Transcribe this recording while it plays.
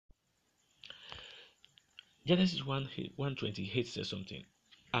Genesis 1:28 says something.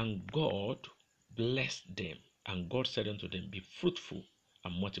 And God blessed them, and God said unto them, be fruitful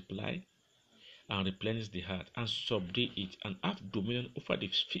and multiply and replenish the earth and subdue it and have dominion over the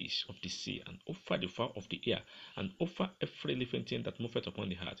fish of the sea and over the fowl of the air and over every living thing that moveth upon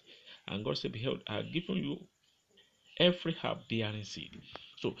the earth. And God said, behold, I have given you every herb bearing seed.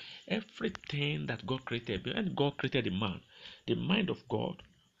 So everything that God created, and God created the man, the mind of God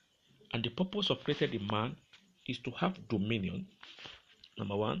and the purpose of creating the man is to have dominion.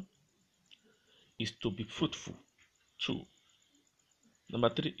 Number one is to be fruitful. Two, number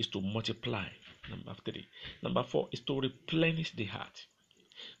three is to multiply. Number three. Number four is to replenish the heart.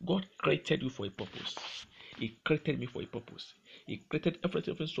 God created you for a purpose. He created me for a purpose. He created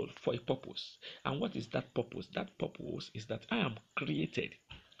every soul for a purpose. And what is that purpose? That purpose is that I am created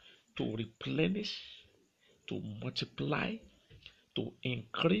to replenish, to multiply, to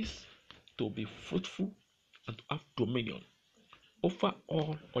increase, to be fruitful, and to have dominion over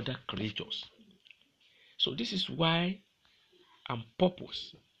all other creatures. So this is why I'm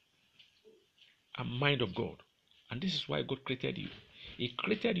purpose. I'm mind of God. And this is why God created you. He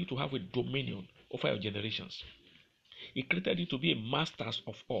created you to have a dominion over your generations. He created you to be a masters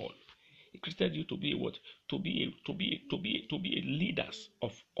of all. He created you to be what? To be a leaders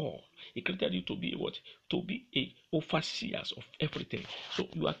of all. He created you to be what? To be a overseers of everything. So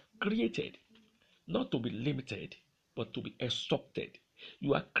you are created not to be limited, but to be exalted.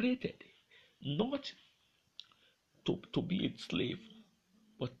 You are created not to be a slave,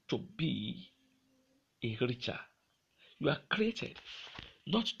 but to be a richer. You are created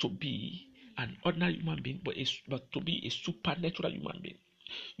not to be an ordinary human being, but to be a supernatural human being.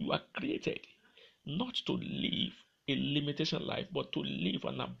 You are created not to live a limitation life, but to live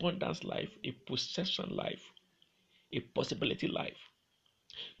an abundance life, a possession life, a possibility life.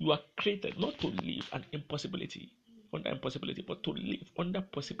 You are created not to live an impossibility, but to live under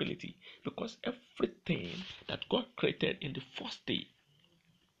possibility. Because everything that God created in the first day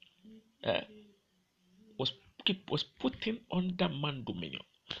uh, was putting under man dominion.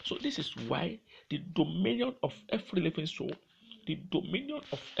 So this is why the dominion of every living soul, the dominion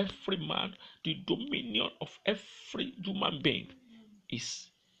of every man, the dominion of every human being is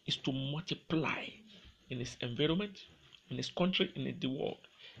to multiply in his environment, in his country, in the world,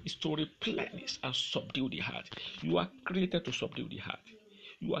 is to replenish and subdue the heart. You are created to subdue the heart.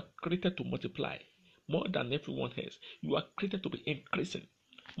 You are created to multiply more than everyone else. You are created to be increasing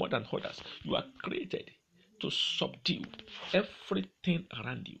more than others. You are created to subdue everything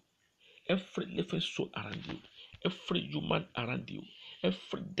around you, every living soul around you, every human around you,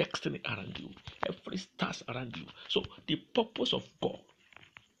 every destiny around you, every stars around you. So the purpose of God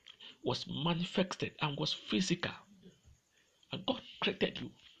was manifested and was physical. And God created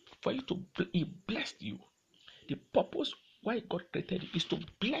you for you to, He blessed you. The purpose why God created you is to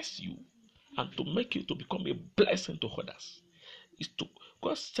bless you and to make you to become a blessing to others. Is to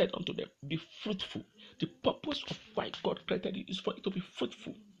God said unto them, be fruitful. The purpose of why God created you is for you to be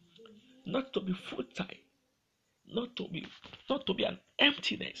fruitful, not to be futile, not to be an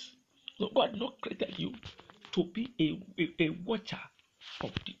emptiness. No, God not created you to be a watcher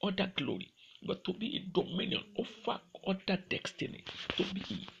of the other glory, but to be a dominion over other destiny, to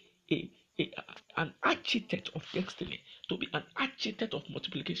be an architect of destiny, to be an architect of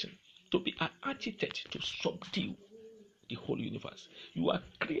multiplication, to be an architect to subdue the whole universe. You are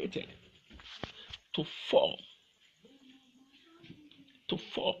created to form,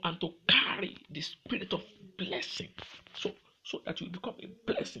 and to carry the spirit of blessing, so that you become a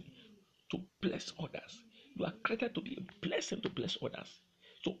blessing to bless others. You are created to be a blessing to bless others.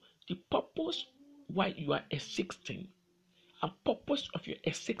 So the purpose why you are existing, and purpose of your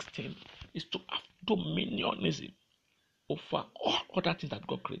existing, is to have dominionism over all other things that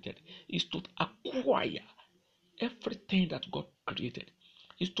God created, is to acquire everything that God created,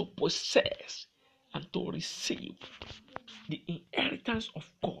 is to possess and to receive the inheritance of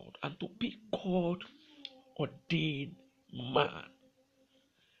God, and to be called ordained man,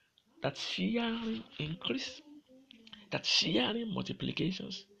 that sharing increase, that sharing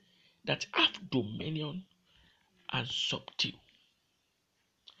multiplications, that have dominion and subdue.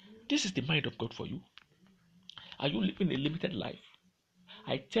 This is the mind of God for you. Are you living a limited life?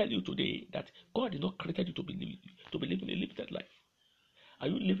 I tell you today that God did not create you to be living a limited life. Are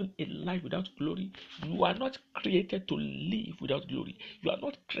you living a life without glory? You are not created to live without glory. You are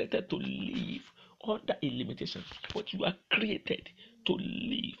not created to live under a limitation, but you are created to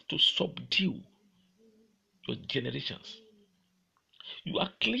live, to subdue your generations. You are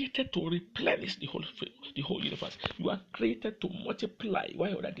created to replenish the whole universe. You are created to multiply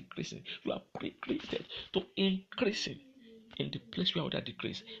while others decreasing. You are created to increasing in the place where others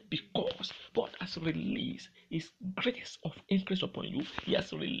decrease. Because God has released His grace of increase upon you. He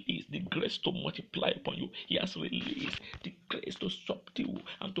has released the grace to multiply upon you. He has released the grace to subdue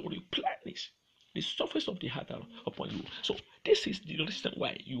and to replenish the surface of the heart upon you. So this is the reason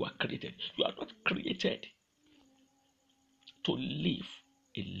why you are created. You are not created to live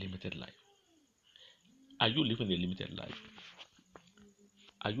a limited life. Are you living a limited life?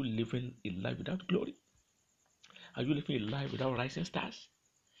 Are you living a life without glory? Are you living a life without rising stars?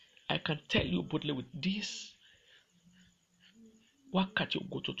 I can tell you boldly with this Wakati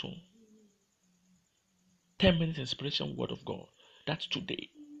Ogototon 10 minutes inspiration word of God that today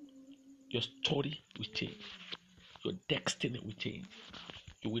your story will change, your destiny will change.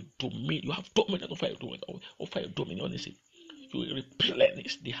 You will dominate, you have dominion over your dominion. You will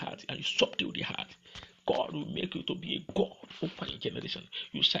replenish the heart and you subdue the heart. God will make you to be a God over your generation.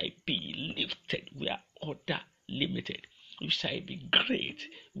 You shall be lifted where other limited. You shall be great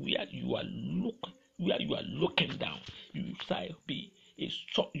where you are looking down. You shall be you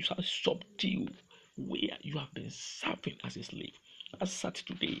shall subdue where you have been serving as a slave. As such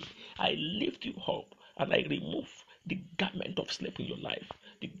today, I lift you up and I remove the garment of slave in your life.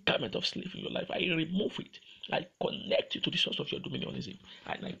 The garment of slave in your life, I remove it. I connect you to the source of your dominionism,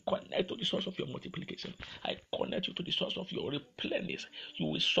 and I connect to the source of your multiplication. I connect you to the source of your replenish. You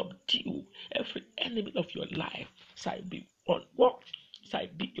will subdue every enemy of your life. Shall be on what? Shall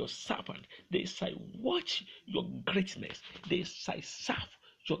be your servant. They shall watch your greatness. They shall serve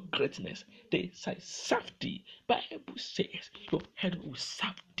your greatness. They shall serve thee. Bible says your head will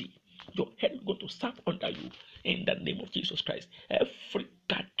serve thee. Your head is going to serve under you in the name of Jesus Christ. Every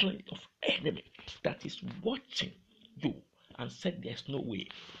gathering of enemy that is watching you and said there's no way,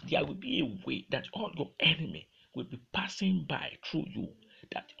 there will be a way that all your enemy will be passing by through you,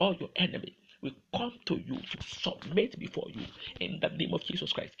 that all your enemy will come to you to submit before you in the name of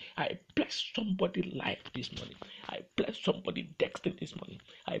Jesus Christ. I bless somebody's life this morning. I bless somebody destiny this morning.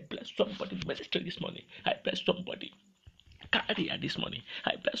 I bless somebody ministry this morning. I bless somebody career this morning.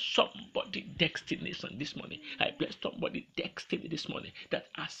 I bless somebody destination this morning. I bless somebody destiny this morning. That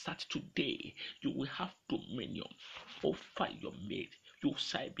as such today, you will have dominion over your mate. You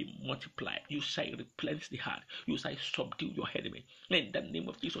shall be multiplied. You shall replenish the heart. You shall subdue your enemy. In the name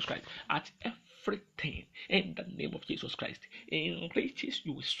of Jesus Christ. At everything, in the name of Jesus Christ. In riches,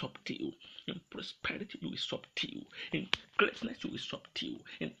 you will subdue. In prosperity, you will subdue. In greatness, you will subdue.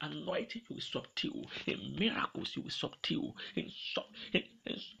 In anointing, you will subdue. In miracles, you will subdue. In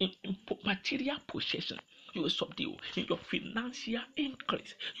material possession, you will subdue. In your financial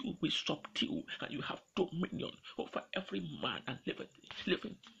increase, you will subdue. And you have dominion over every man and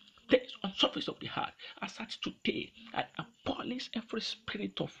living things on surface of the heart. As such today, I abolish every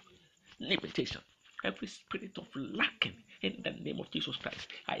spirit of limitation, every spirit of lacking in the name of Jesus Christ.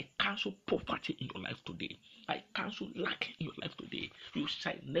 I cancel poverty in your life today. I cancel lack in your life today. You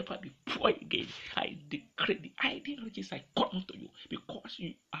shall never be poor again. I decree the hidden riches I come to you because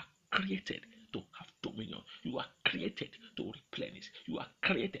you are created to have dominion. You are created to replenish. You are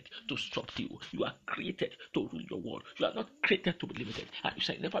created to subdue. You are created to rule your world. You are not created to be limited, and you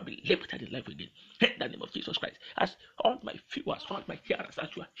shall never be limited in life again. In the name of Jesus Christ, as all my viewers, all my hearers,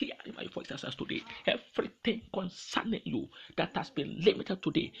 as you are hearing my voice as today, everything concerning you that has been limited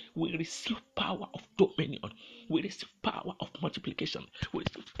today will receive power of dominion. We receive power of multiplication. We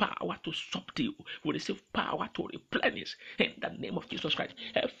receive power to subdue. We receive power to replenish. In the name of Jesus Christ,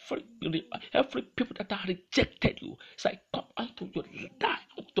 every people that have rejected you shall come unto your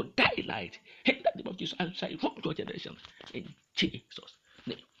to die light. In the name of Jesus, and shall rule your generation. In Jesus'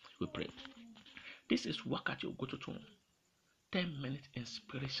 name, we pray. This is Wakati Ogototon 10-minute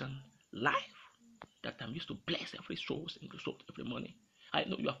inspiration live that I'm used to bless every soul in the soul every morning. I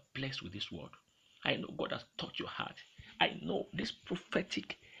know you are blessed with this word. I know God has touched your heart. I know this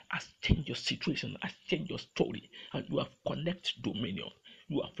prophetic has changed your situation, has changed your story, and you have connected dominion.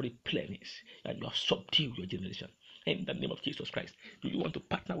 You have replenished, and you have subdued your generation. In the name of Jesus Christ, do you want to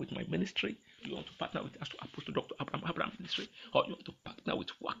partner with my ministry? Do you want to partner with Apostle Dr. Abraham Ministry? Or you want to partner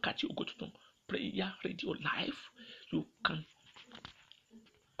with Wakati Ogototon Prayer Radio Live? You can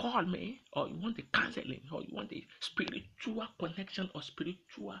call me, or you want the counseling, or you want the spiritual connection or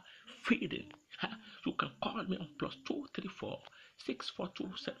spiritual feeding. You can call me on +234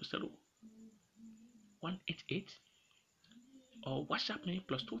 642 188, or WhatsApp me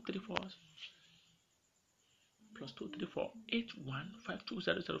 +234 +234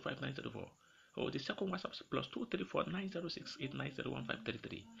 8152005904. Or the second WhatsApp is +234 906 8901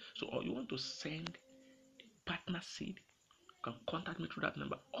 533. So, or you want to send partner seed, you can contact me through that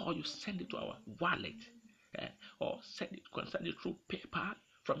number, or you send it to our wallet, or you can send it through PayPal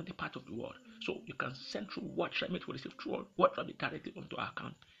from any part of the world. So you can send through WhatsApp, it will receive through WhatsApp directly onto our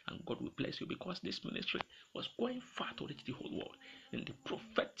account, and God will bless you, because this ministry was going far to reach the whole world in the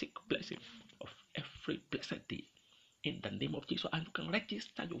prophetic blessing of every blessed day. In the name of Jesus, and you can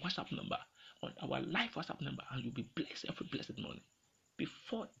register your WhatsApp number on our live WhatsApp number, and you'll be blessed every blessed morning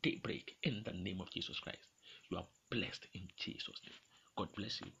before daybreak. In the name of Jesus Christ, you are blessed in Jesus' name. God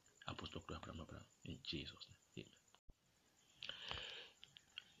bless you, Apostle Dr. Abraham in Jesus' name. Amen.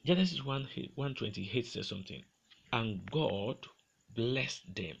 Genesis 1:28 says something, and God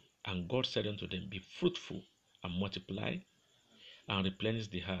blessed them, and God said unto them, be fruitful and multiply and replenish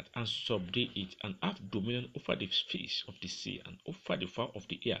the earth and subdue it, and have dominion over the fish of the sea, and over the fowl of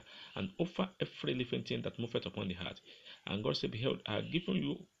the air, and over every living thing that moveth upon the earth. And God said, behold, I have given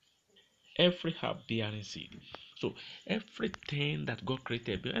you every herb bearing seed. So everything that God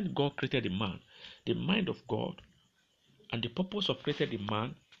created, when God created the man, the mind of God and the purpose of creating the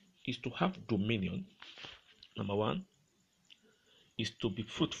man is to have dominion. Number one is to be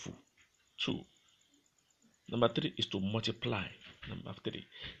fruitful. Two. Number three is to multiply.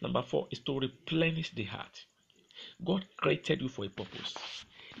 Number four is to replenish the heart. God created you for a purpose.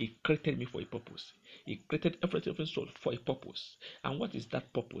 He created me for a purpose. He created every soul for a purpose. And what is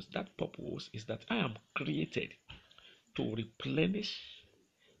that purpose? That purpose is that I am created to replenish,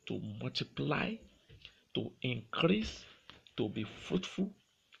 to multiply, to increase, to be fruitful,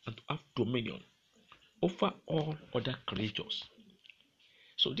 and to have dominion over all other creatures.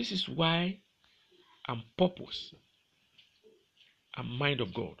 So this is why I'm purpose. I'm mind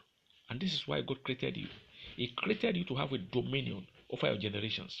of God. And this is why God created you. He created you to have a dominion over your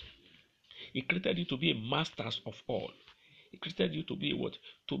generations. He created you to be a masters of all. He created you to be what?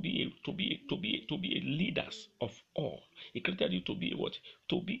 To be a leaders of all. He created you to be what?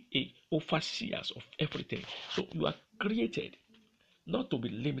 To be a overseers of everything. So you are created not to be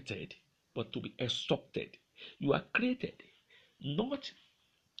limited, but to be exalted. You are created not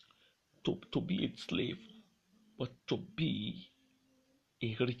to be a slave, but to be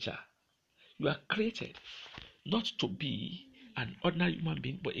a richer. You are created not to be an ordinary human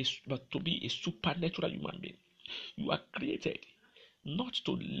being, but to be a supernatural human being. You are created not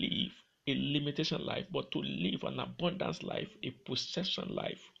to live a limitation life, but to live an abundance life, a possession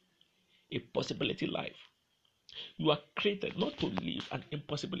life, a possibility life. You are created not to live an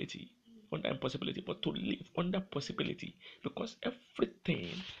impossibility, but to live under possibility, because everything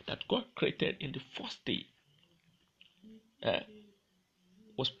that God created in the first day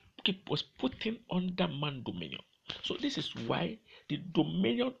was putting under man dominion. So this is why the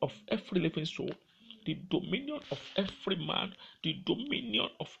dominion of every living soul, the dominion of every man, the dominion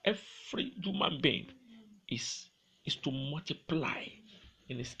of every human being is to multiply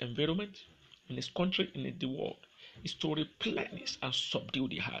in his environment, in his country, in the world. Is to replenish and subdue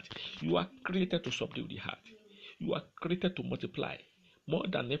the heart. You are created to subdue the heart. You are created to multiply more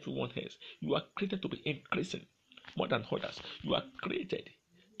than everyone else. You are created to be increasing more than others. You are created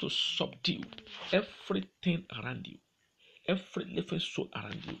to subdue everything around you, every living soul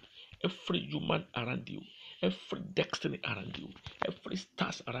around you, every human around you, every destiny around you, every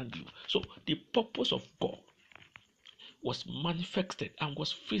stars around you. So the purpose of God was manifested and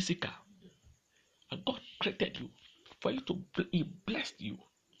was physical. And God created you for you to, He blessed you.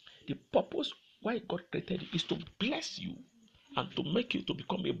 The purpose why God created you is to bless you and to make you to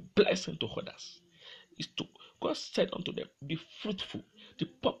become a blessing to others. Is to, God said unto them, be fruitful. The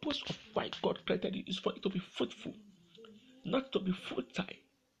purpose of why God created you is for you to be fruitful, not to be futile,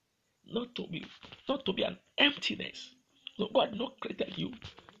 not to be an emptiness. No, God not created you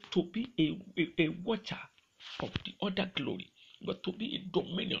to be a watcher of the other glory, but to be a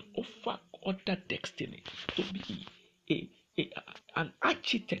dominion over other destiny, to be an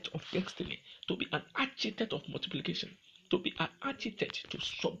architect of destiny, to be an architect of multiplication, to be an architect to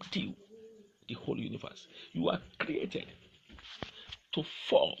subdue the whole universe. You are created to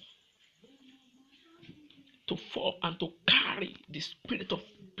form and to carry the spirit of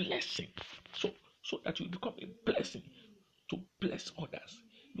blessing, so that you become a blessing to bless others.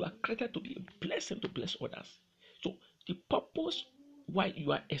 You are created to be a blessing to bless others. So the purpose why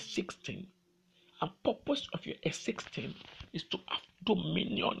you are existing, and purpose of your existing, is to have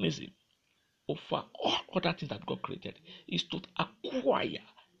dominionism over all other things that God created, is to acquire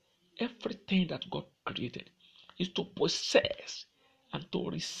everything that God created, is to possess and to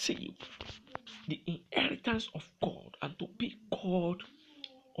receive the inheritance of God, and to be God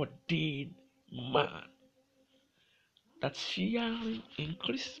ordained man that sharing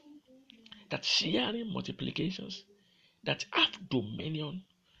increase, that sharing multiplications, that have dominion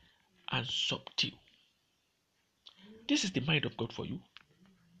and subdue. This is the mind of God for you.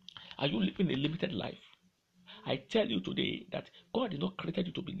 Are you living a limited life? I tell you today that God did not create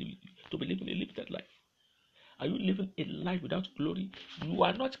you to be living a limited life. Are you living a life without glory? You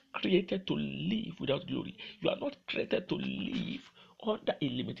are not created to live without glory. You are not created to live under a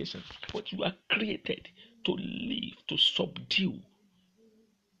limitation, but you are created to live, to subdue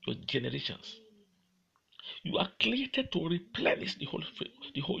your generations. You are created to replenish the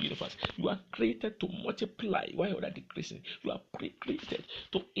whole universe. You are created to multiply while others decreasing. You are created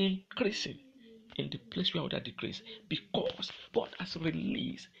to increasing in the place where others decrease. Because God has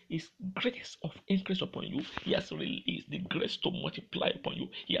released His grace of increase upon you. He has released the grace to multiply upon you.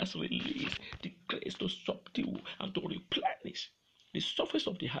 He has released the grace to subdue and to replenish the surface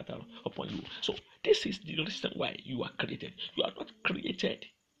of the heart upon you. So this is the reason why you are created. You are not created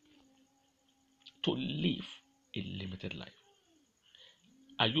to live a limited life.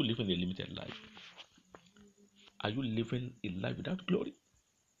 Are you living a limited life? Are you living a life without glory?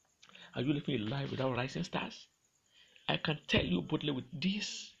 Are you living a life without rising stars? I can tell you boldly with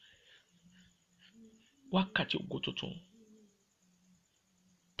this Wakati Ogototon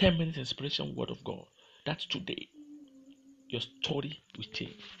 10 minutes inspiration word of God that today your story will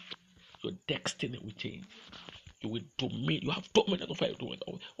change, your destiny will change. You will dominate, you have dominion over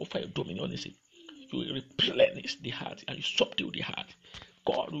your dominion. You will replenish the heart and you subdue the heart.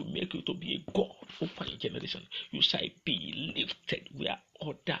 God will make you to be a God over your generation. You shall be lifted where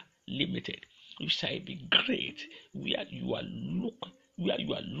other limited. You shall be great where you are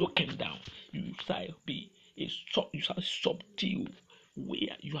looking down. You shall be you shall subdue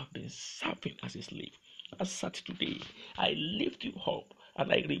where you have been serving as a slave. As such today, I lift you up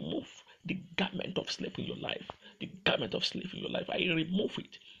and I remove the garment of slave in your life. The garment of slave in your life, I remove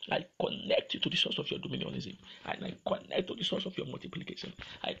it. I connect you to the source of your dominionism, and I connect to the source of your multiplication.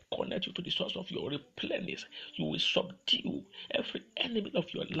 I connect you to the source of your replenish. You will subdue every enemy of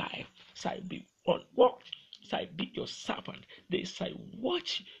your life. Shall be on watch. Shall be your servant. They shall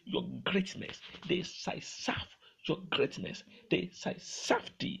watch your greatness. They shall serve your greatness. They shall serve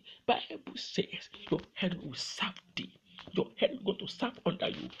thee. Bible says your head will serve thee. Your head is going to serve under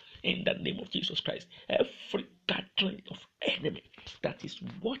you in the name of Jesus Christ. Every gathering of enemy that is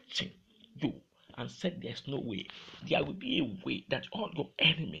watching you and said there's no way, there will be a way that all your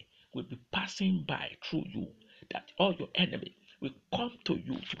enemy will be passing by through you, that all your enemy will come to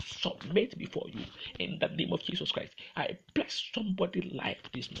you to submit before you in the name of Jesus Christ. I bless somebody's life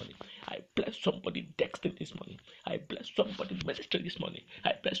this morning. I bless somebody's destiny this morning. I bless somebody's ministry this morning.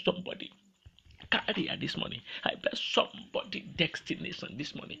 I bless somebody career this morning. I bless somebody destination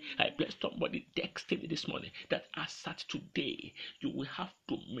this morning. I bless somebody destiny this morning, that as such today you will have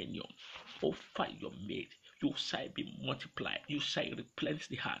dominion over your mate. You shall be multiplied. You shall replenish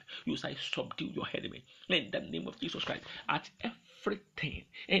the heart. You shall subdue your enemy. In the name of Jesus Christ, at everything,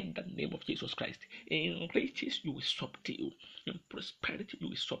 in the name of Jesus Christ, in riches you will subdue. In prosperity you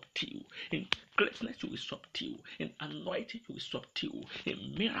will subdue. In greatness you will subdue. In anointing you will subdue.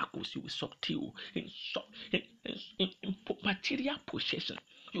 In miracles you will subdue. In material possession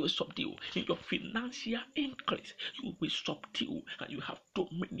you will subdue. In your financial increase you will subdue, and you have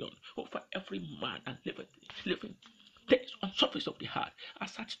dominion over every man and living things on surface of the heart.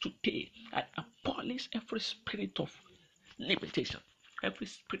 As such today, I abolish every spirit of limitation, every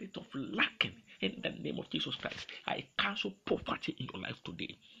spirit of lacking in the name of Jesus Christ. I cancel poverty in your life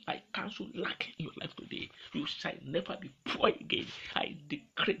today. I cancel lack in your life today. You shall never be poor again. I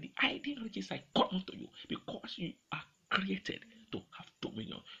decree the ideal riches I come to you, because you are created to have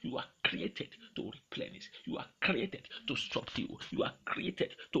dominion. You are created to replenish. You are created to subdue. You are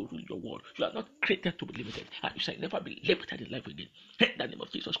created to rule your world. You are not created to be limited, and you shall never be limited in life again. In the name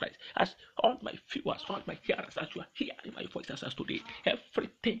of Jesus Christ, as all my viewers, all my hearers, as you are hearing my voice as today,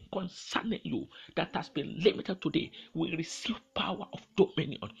 everything concerning you that has been limited today will receive power of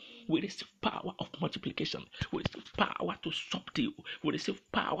dominion. We receive power of multiplication. We receive power to subdue. We receive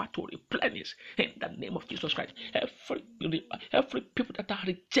power to replenish. In the name of Jesus Christ, every people that are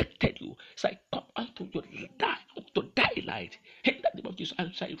rejected you shall come unto your to die light. In the name of Jesus,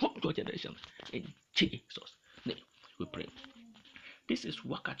 and shall rule your generation. In Jesus' name, we pray. This is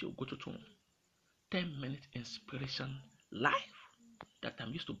Wakati Ogototon 10-minute inspiration live that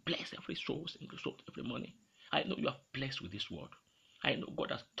I'm used to bless every soul every morning. I know you are blessed with this word. I know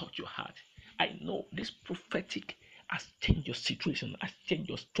God has touched your heart. I know this prophetic has changed your situation, has changed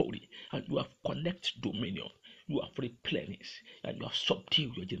your story, and you have connected dominion. You have replenished, and you have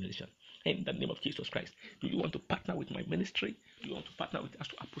subdued your generation. In the name of Jesus Christ. Do you want to partner with my ministry? Do you want to partner with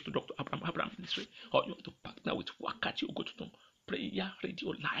Apostle Dr. Abraham Ministry? Or you want to partner with Wakati Ogotutum Prayer Radio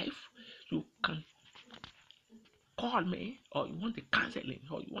Live? You can call me, or you want the counseling,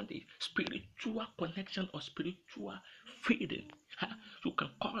 or you want the spiritual connection or spiritual feeding. You can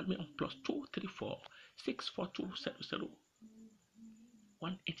call me on +234 642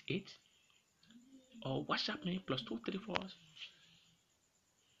 188, or WhatsApp me +234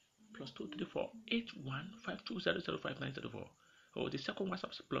 +234 or the second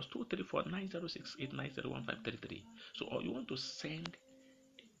WhatsApp is +234 906 8901 So, or you want to send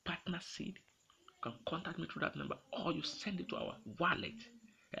partner seed, you can contact me through that number, or you send it to our wallet,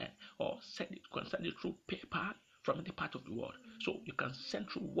 or you can send it through PayPal from any part of the world. So you can send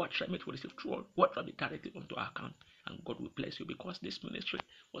through WhatsApp, it will receive through WhatsApp directly onto our account, and God will bless you, because this ministry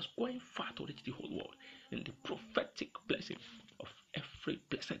was going far to reach the whole world in the prophetic blessing of every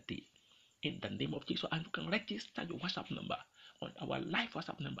blessed day. In the name of Jesus, and you can register your WhatsApp number on our live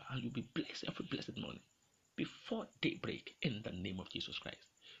WhatsApp number, and you'll be blessed every blessed morning before daybreak. In the name of Jesus Christ,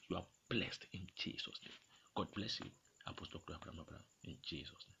 you are blessed in Jesus' name. God bless you, Apostle Dr. Abraham, in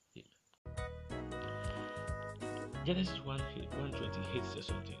Jesus' name. Amen. Genesis 1:28 says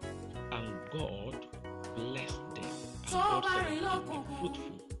something, and God blessed them, and God said, be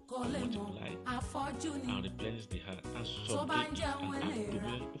fruitful and multiply and replenish the earth and subdue it, and have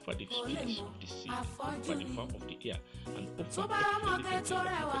dominion over the fish of the sea, over the fowl of the air, and over every living thing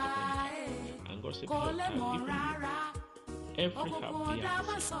that moveth upon the earth. And God said, behold, I have given you every herb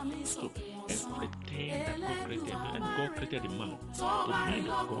there. So everything that God created, and God created the man to mind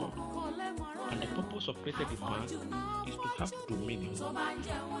of God. And the purpose of creating the man is to have dominion.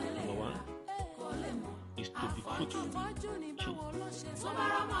 Number one is to be fruitful. Two.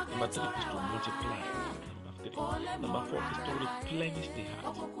 Number three is to multiply. Number four is to replenish the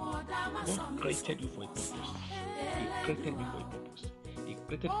heart. God created you for a purpose. He created me for a purpose. He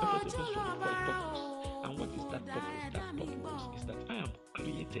created everything for a purpose. And what is that purpose? That purpose is that I am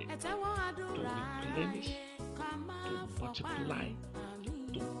created to replenish, to multiply,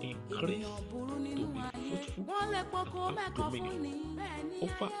 to increase, to be fruitful, and have dominion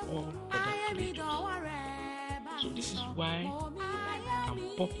over all other creatures. So this is why I'm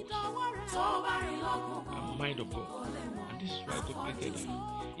purpose, I'm mind of God, and this is why God created you.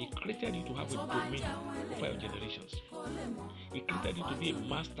 He created you to have a dominion over your generations. He created you to be a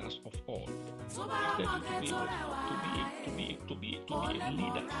masters of all. He created you to be a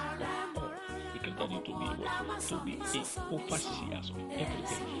leader of all. He created you to be overseers of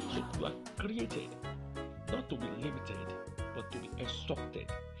everything. So you are created not to be limited, but to be exalted.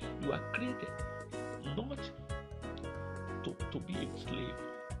 You are created not to be a slave,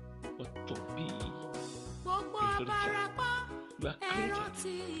 but to be a creature. You are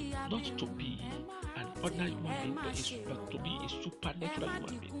created not to be an ordinary human being, but to be a supernatural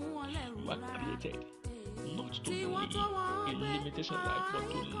human being. You are created not to live a limitation life, but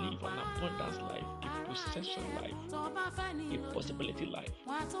to live an abundance life, a possession life, a possibility life.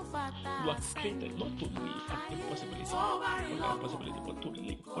 You are created not to live an impossibility, but to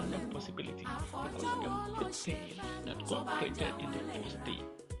live under possibility, because everything that God created in the first day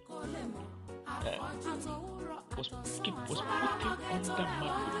was put under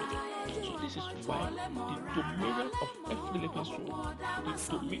man dominion. So this is why the dominion of every living soul, the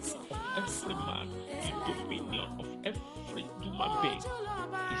dominion of every man, the dominion of every human being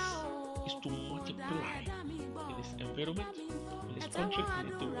is to multiply in his environment, in his country, and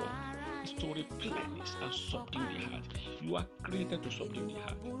in the world. Is to replenish and subdue the heart. You are created to subdue the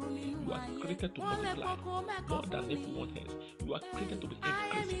heart. You are created to multiply more than everyone else. You are created to be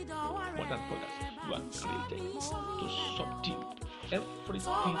increasing more than others. You are created to subdue everything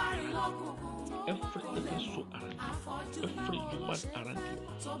around you, every living soul around you, every human around you,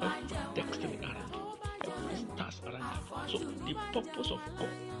 every destiny around you, every stars around you. So the purpose of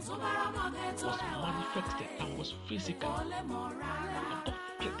God was manifested and was physical.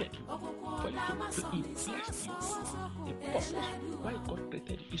 Created you for you to he blessed you. The purpose why God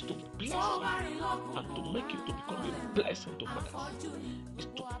created you is to bless you and to make you to become a blessing to others. Is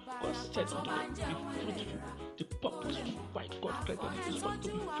to God said to be fruitful. The purpose why God created you is for you to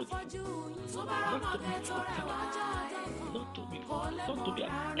be fruitful, not to be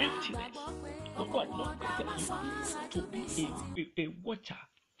an emptiness. But God not created you to be a watcher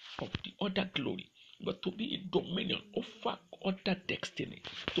of the other glory, but to be a dominion over other destiny,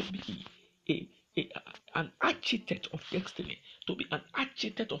 to be an architect of destiny, to be an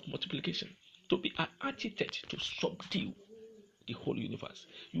architect of multiplication, to be an architect to subdue the whole universe.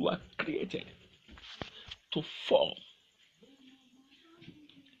 You are created to form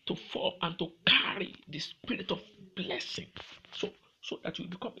to form and to carry the spirit of blessing, so that you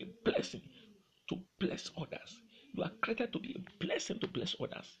become a blessing to bless others. You are created to be a blessing to bless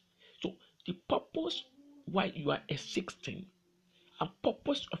others. So the purpose why you are existing and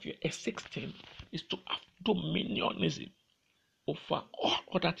purpose of your existing is to have dominionism over all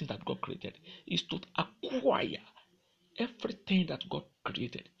other things that God created, is to acquire everything that God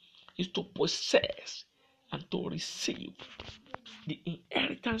created, is to possess and to receive the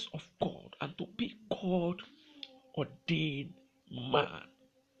inheritance of God and to be called ordained man.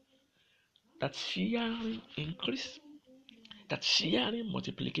 That sharing increase, that sharing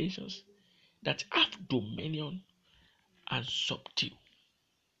multiplications, that have dominion and subdue.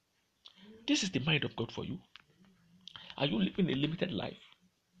 This is the mind of God for you. Are you living a limited life?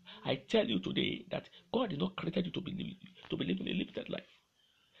 I tell you today that God did not create you to be living a limited life.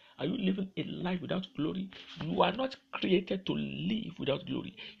 Are you living a life without glory? You are not created to live without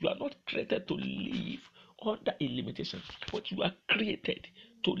glory. You are not created to live under a limitation, but you are created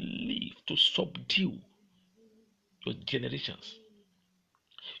to live, to subdue your generations.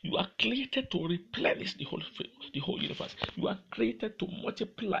 You are created to replenish the whole universe. You are created to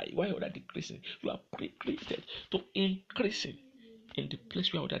multiply while other decreasing. You are created to increasing in the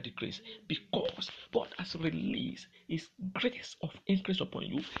place where other decrease, because God has released His grace of increase upon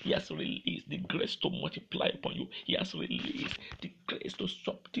you. He has released the grace to multiply upon you. He has released the grace to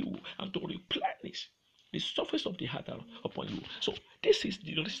subdue and to replenish the surface of the heart upon you. So this is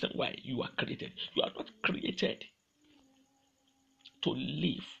the reason why you are created. You are not created to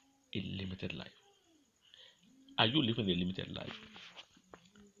live a limited life. Are you living a limited life?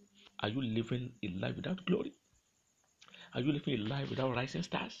 Are you living a life without glory? Are you living a life without rising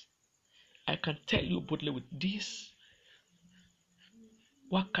stars? I can tell you boldly with this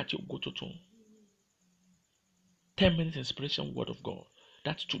Wakati Ogototon 10 minutes inspiration word of God,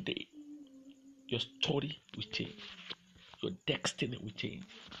 that today your story will change, your destiny will change.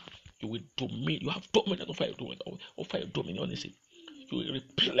 You will dominate, you have dominion over your dominionism. You will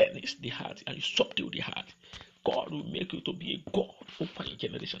replenish the heart and you subdue the heart. God will make you to be a God over your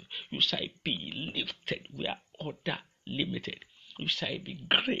generation. You shall be lifted where other limited. You shall be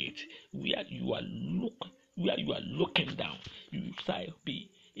great where you are looking down. You shall be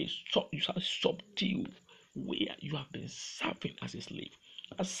you shall subdue where you have been serving as a slave.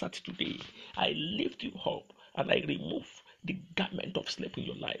 As such today, I lift you up and I remove the garment of slave in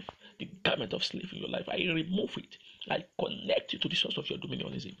your life. The garment of slave in your life, I remove it. I connect you to the source of your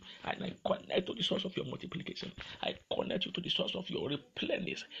dominionism, and I connect to the source of your multiplication. I connect you to the source of your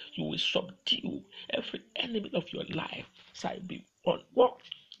replenish. You will subdue every enemy of your life. Shall be on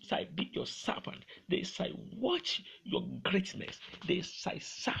watch. Shall be your servant. They shall watch your greatness. They shall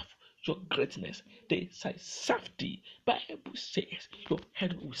serve your greatness. They shall serve thee. Bible says your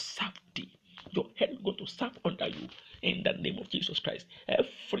head will serve thee. Your head is going to serve under you in the name of Jesus Christ.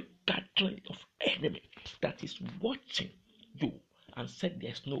 Every gathering of enemy that is watching you and said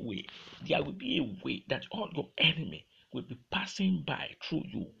there's no way, there will be a way that all your enemy will be passing by through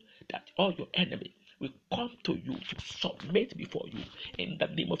you, that all your enemy will come to you to submit before you in the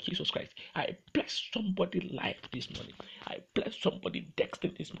name of Jesus Christ. I bless somebody's life this morning. I bless somebody's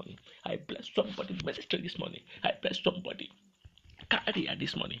destiny this morning. I bless somebody's ministry this morning. I bless somebody career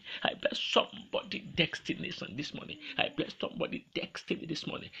this morning. I bless somebody destination this morning. I bless somebody destiny this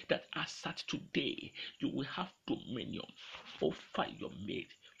morning, that as such today you will have dominion over your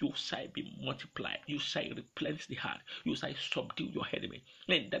mate. You shall be multiplied. You shall replenish the heart. You shall subdue your enemy.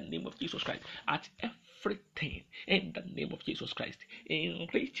 In the name of Jesus Christ, at everything, in the name of Jesus Christ, in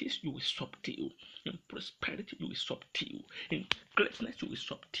riches you will subdue, in prosperity you will subdue, in greatness you will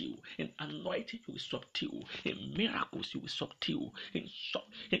subdue, in anointing you will subdue, in miracles you will subdue, in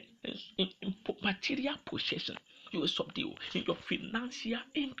material possession you will subdue, in your financial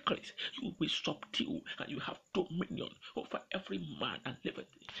increase you will subdue, and you have dominion over every man and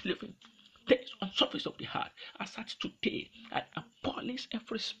living things on surface of the heart. As such today, I abolish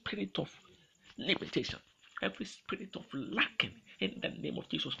every spirit of limitation, every spirit of lacking in the name of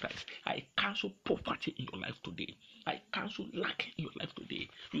Jesus Christ. I cancel poverty in your life today. I cancel lack in your life today.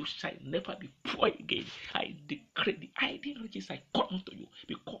 You shall never be poor again. I decree the ideal riches I come to you,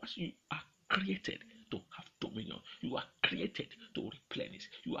 because you are created to have dominion. You are created to replenish.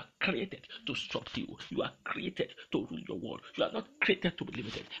 You are created to subdue. You are created to rule your world. You are not created to be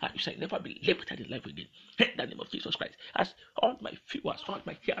limited. And you shall never be limited in life again. In the name of Jesus Christ. As all my viewers, all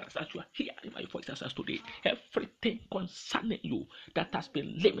my hearers, as you are hearing my voice as today, everything concerning you that has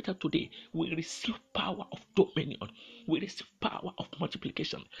been limited today will receive power of dominion. We receive power of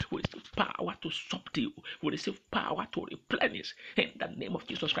multiplication. We receive power to subdue. We receive power to replenish. In the name of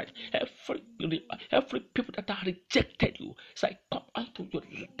Jesus Christ. Every people that have rejected you, say, come unto your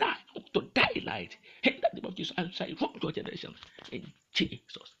to die light. In the name of Jesus, and shall rule your generation. In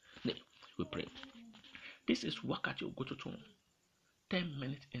Jesus' name, we pray. This is Wakati Ogotutu,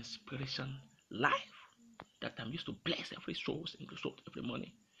 10-minute inspiration live that I'm used to bless every soul in the soul every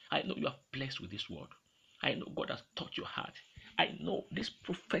morning. I know you are blessed with this word. I know God has touched your heart. I know this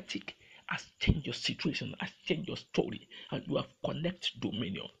prophetic has changed your situation, has changed your story, and you have connected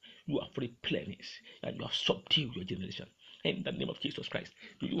dominion. You have replenished, and you have subdued your generation. In the name of Jesus Christ,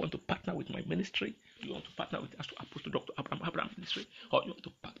 do you want to partner with my ministry? Do you want to partner with Apostle Dr. Abraham Ministry? Or you want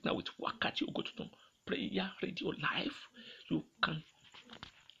to partner with Wakati Ogotutu Prayer Radio Live? You can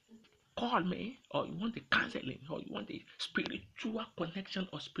call me, or you want the counseling, or you want the spiritual connection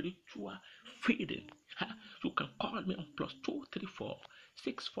or spiritual feeding, you can call me on +234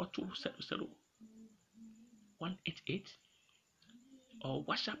 642 188, or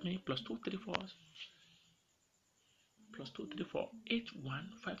WhatsApp me +234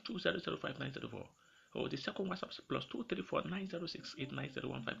 8152005904, or the second WhatsApp is +234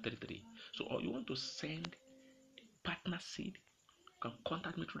 9068901533. So, or you want to send partner seed, you can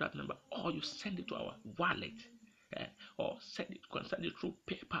contact me through that number, or you send it to our wallet, or you can send it through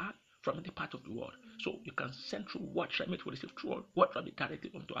PayPal from any part of the world. So you can send through WhatsApp, we receive through WhatsApp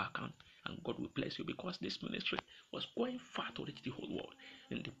directly onto our account, and God will bless you, because this ministry was going far to reach the whole world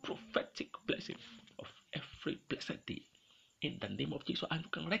in the prophetic blessing of every blessed day. In the name of Jesus, and you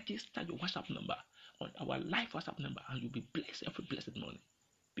can register your WhatsApp number on our live WhatsApp number, and you'll be blessed every blessed morning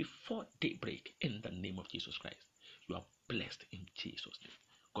before daybreak. In the name of Jesus Christ, you are blessed in Jesus' name.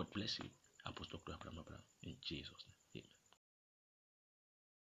 God bless you, Apostle Dr. Abraham, in Jesus' name.